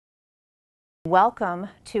Welcome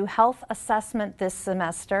to Health Assessment this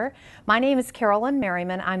semester. My name is Carolyn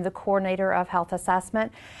Merriman. I'm the coordinator of Health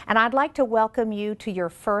Assessment, and I'd like to welcome you to your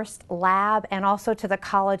first lab and also to the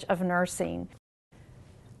College of Nursing.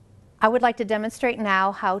 I would like to demonstrate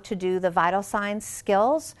now how to do the vital signs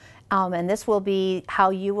skills, and this will be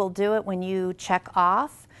how you will do it when you check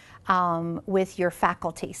off with your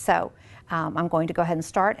faculty. So I'm going to go ahead and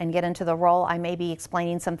start and get into the role. I may be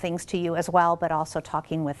explaining some things to you as well, but also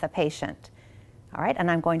talking with the patient. All right,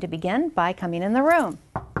 and I'm going to begin by coming in the room.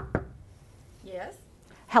 Yes.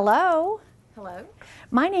 Hello. Hello.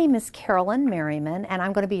 My name is Carolyn Merriman, and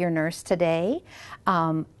I'm going to be your nurse today.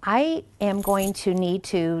 I am going to need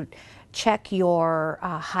to check your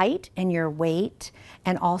height and your weight,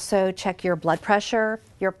 and also check your blood pressure,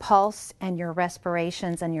 your pulse, and your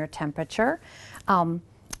respirations and your temperature.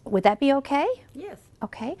 Would that be okay? Yes.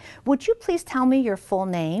 Okay. Would you please tell me your full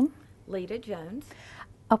name? Lita Jones.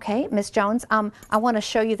 Okay, Ms. Jones, I want to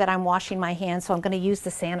show you that I'm washing my hands, so I'm going to use the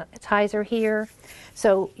sanitizer here.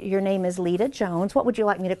 So your name is Lita Jones. What would you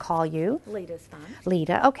like me to call you? Lita's fine.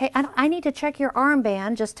 Lita. Okay, I need to check your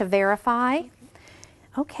armband just to verify.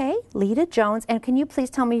 Okay, Lita Jones. And can you please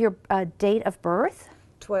tell me your date of birth?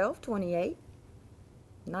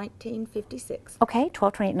 12/28/1956. Okay,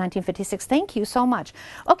 12/28/1956. Thank you so much.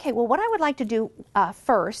 Okay, well, what I would like to do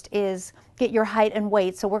first is get your height and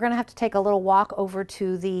weight. So we're going to have to take a little walk over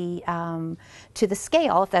to the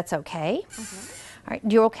scale, if that's okay. All right,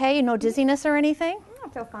 you're okay? No dizziness or anything? I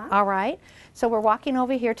feel fine. All right. So we're walking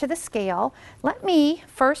over here to the scale. Let me,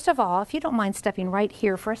 first of all, if you don't mind stepping right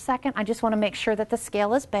here for a second, I just want to make sure that the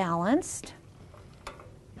scale is balanced.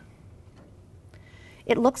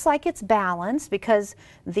 It looks like it's balanced because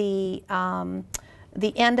the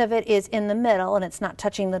end of it is in the middle and it's not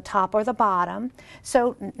touching the top or the bottom.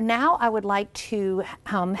 So now I would like to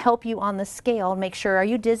help you on the scale and make sure. Are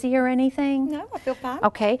you dizzy or anything? No, I feel fine.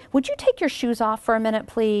 Okay. Would you take your shoes off for a minute,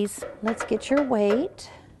 please? Let's get your weight.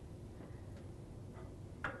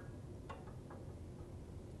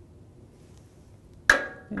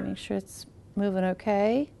 Let me make sure it's moving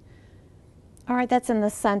okay. All right, that's in the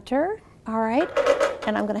center. All right.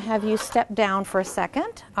 And I'm going to have you step down for a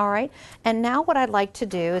second. All right. And now what I'd like to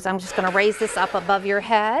do is I'm just going to raise this up above your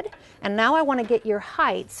head. And now I want to get your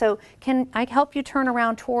height. So can I help you turn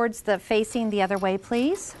around towards the facing the other way,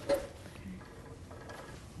 please?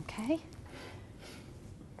 Okay.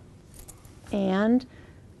 And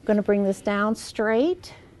I'm going to bring this down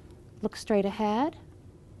straight. Look straight ahead.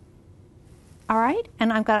 All right.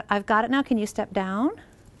 And I've got it now. Can you step down?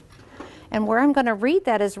 And where I'm going to read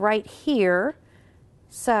that is right here.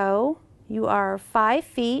 So you are 5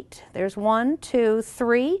 feet, there's 1, 2,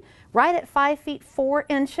 3, right at 5 feet 4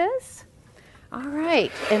 inches. All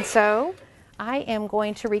right, and so I am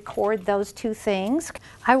going to record those two things.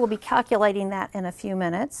 I will be calculating that in a few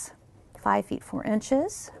minutes. 5 feet 4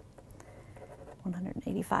 inches,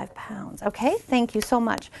 185 pounds. Okay, thank you so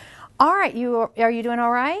much. All right, are you doing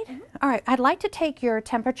all right? Mm-hmm. All right, I'd like to take your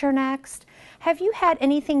temperature next. Have you had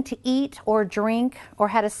anything to eat or drink or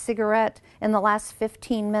had a cigarette in the last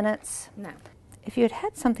 15 minutes? No. If you had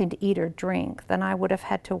had something to eat or drink, then I would have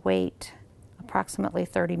had to wait approximately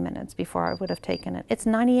 30 minutes before I would have taken it. It's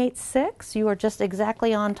 98.6. You are just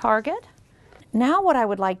exactly on target. Now what I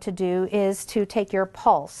would like to do is to take your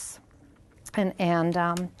pulse.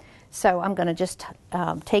 So I'm going to just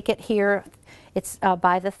take it here. It's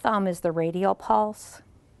by the thumb is the radial pulse.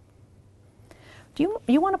 Do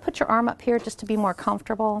you want to put your arm up here just to be more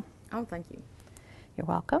comfortable? Oh, thank you. You're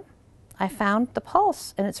welcome. I found the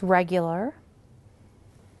pulse, and it's regular.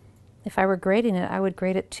 If I were grading it, I would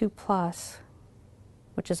grade it 2+,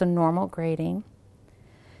 which is a normal grading.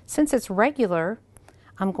 Since it's regular,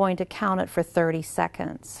 I'm going to count it for 30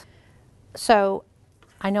 seconds. So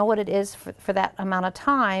I know what it is for that amount of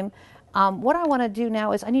time. What I want to do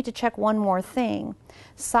now is I need to check one more thing.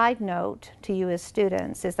 Side note to you as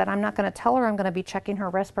students is that I'm not going to tell her I'm going to be checking her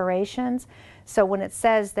respirations. So when it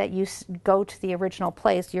says that you go to the original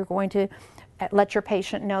place, you're going to let your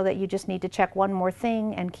patient know that you just need to check one more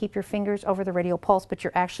thing and keep your fingers over the radial pulse, but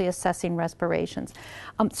you're actually assessing respirations.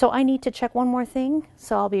 So I need to check one more thing,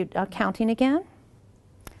 so I'll be counting again.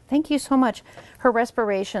 Thank you so much. Her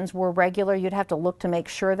respirations were regular. You'd have to look to make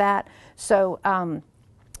sure that. So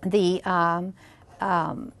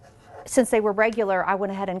since they were regular, I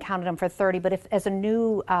went ahead and counted them for 30, but if as a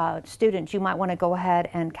new student, you might want to go ahead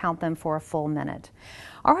and count them for a full minute.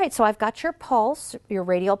 All right, so I've got your pulse, your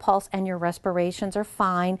radial pulse, and your respirations are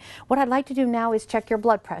fine. What I'd like to do now is check your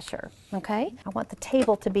blood pressure, okay? I want the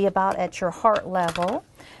table to be about at your heart level.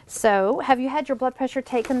 So have you had your blood pressure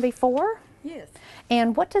taken before? Yes.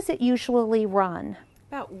 And what does it usually run?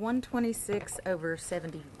 About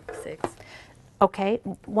 126/76. Okay,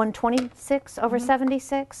 126 over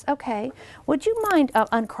 76. Okay. Would you mind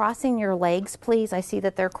uncrossing your legs, please? I see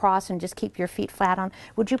that they're crossed, and just keep your feet flat on.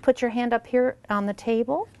 Would you put your hand up here on the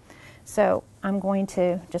table? So I'm going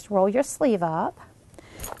to just roll your sleeve up.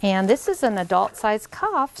 And this is an adult size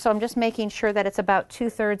cuff, so I'm just making sure that it's about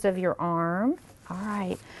 2/3 of your arm. All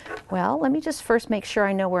right. Well, let me just first make sure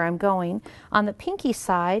I know where I'm going. On the pinky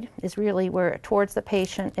side is really where, towards the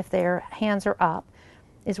patient, if their hands are up,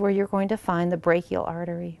 is where you're going to find the brachial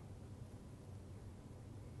artery.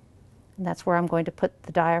 And that's where I'm going to put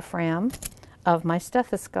the diaphragm of my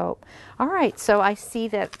stethoscope. All right, so I see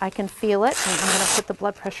that I can feel it, and I'm going to put the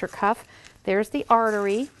blood pressure cuff. There's the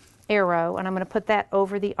artery arrow, and I'm going to put that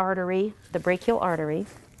over the artery, the brachial artery,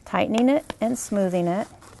 tightening it and smoothing it.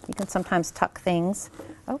 You can sometimes tuck things.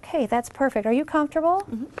 Okay, that's perfect. Are you comfortable?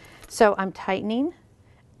 So I'm tightening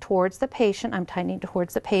towards the patient. I'm tightening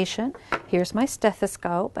towards the patient. Here's my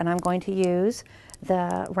stethoscope, and I'm going to use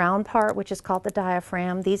the round part, which is called the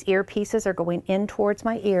diaphragm. These earpieces are going in towards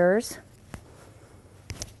my ears.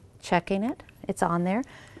 Checking it. It's on there.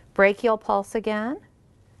 Brachial pulse again.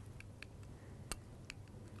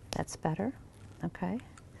 That's better. Okay.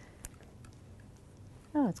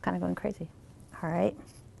 Oh, it's kind of going crazy. All right.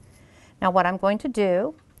 Now what I'm going to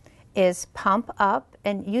do is pump up,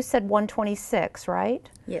 and you said 126, right?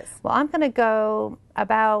 Yes. Well, I'm going to go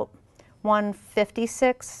about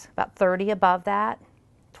 156, about 30 above that,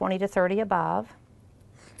 20 to 30 above.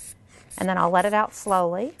 And then I'll let it out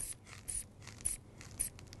slowly.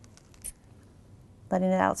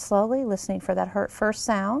 Letting it out slowly, listening for that first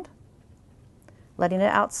sound. Letting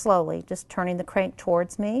it out slowly, just turning the crank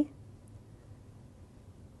towards me.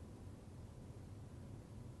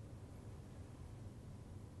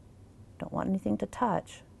 Don't want anything to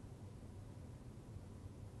touch.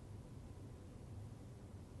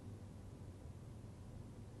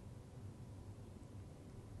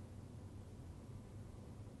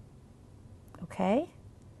 Okay.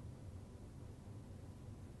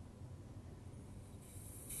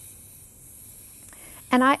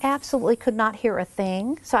 And I absolutely could not hear a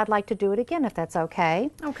thing, so I'd like to do it again if that's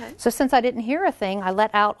okay. Okay. So since I didn't hear a thing, I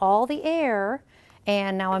let out all the air,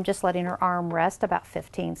 and now I'm just letting her arm rest about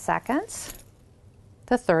 15 seconds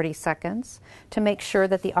to 30 seconds to make sure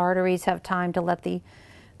that the arteries have time to let the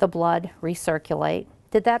blood recirculate.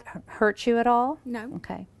 Did that hurt you at all? No.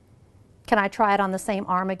 Okay. Can I try it on the same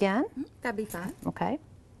arm again? That'd be fine. Okay.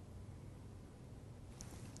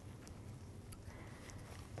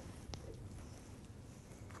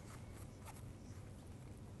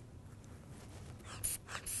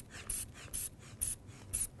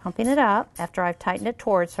 Pumping it up after I've tightened it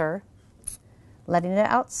towards her, letting it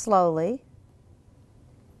out slowly.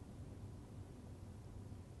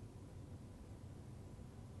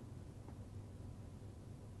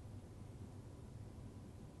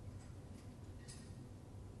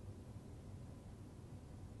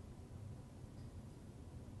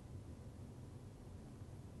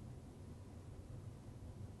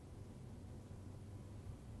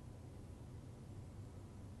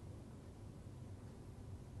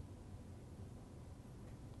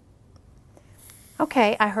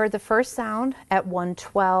 Okay, I heard the first sound at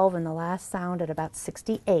 112 and the last sound at about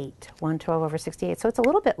 68, 112 over 68. So it's a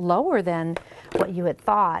little bit lower than what you had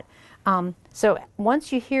thought. So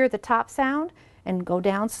once you hear the top sound and go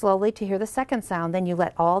down slowly to hear the second sound, then you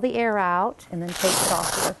let all the air out and then take it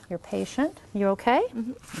off your patient. You okay?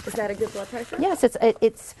 Is that a good blood pressure? Yes,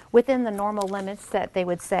 it's within the normal limits that they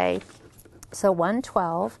would say. So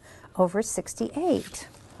 112 over 68.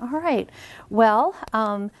 All right. Well,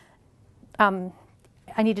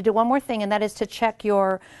 I need to do one more thing, and that is to check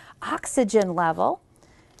your oxygen level.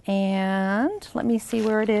 And let me see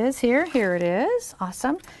where it is here. Here it is.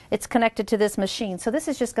 Awesome. It's connected to this machine. So this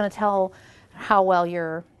is just going to tell how well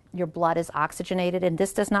your blood is oxygenated. And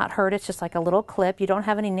this does not hurt. It's just like a little clip. You don't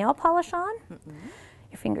have any nail polish on?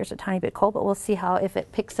 Your finger's a tiny bit cold, but we'll see if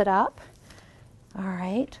it picks it up. All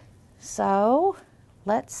right. So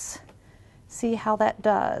let's see how that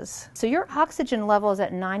does. So your oxygen level is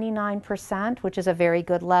at 99%, which is a very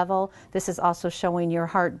good level. This is also showing your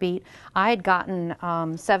heartbeat. I had gotten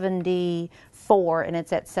 74, and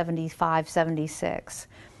it's at 75, 76.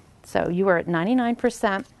 So you are at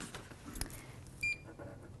 99%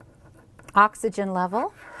 oxygen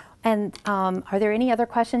level. And are there any other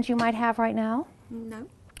questions you might have right now? No.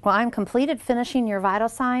 Well, I'm completed finishing your vital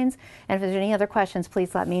signs, and if there's any other questions,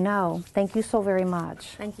 please let me know. Thank you so very much.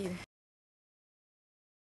 Thank you.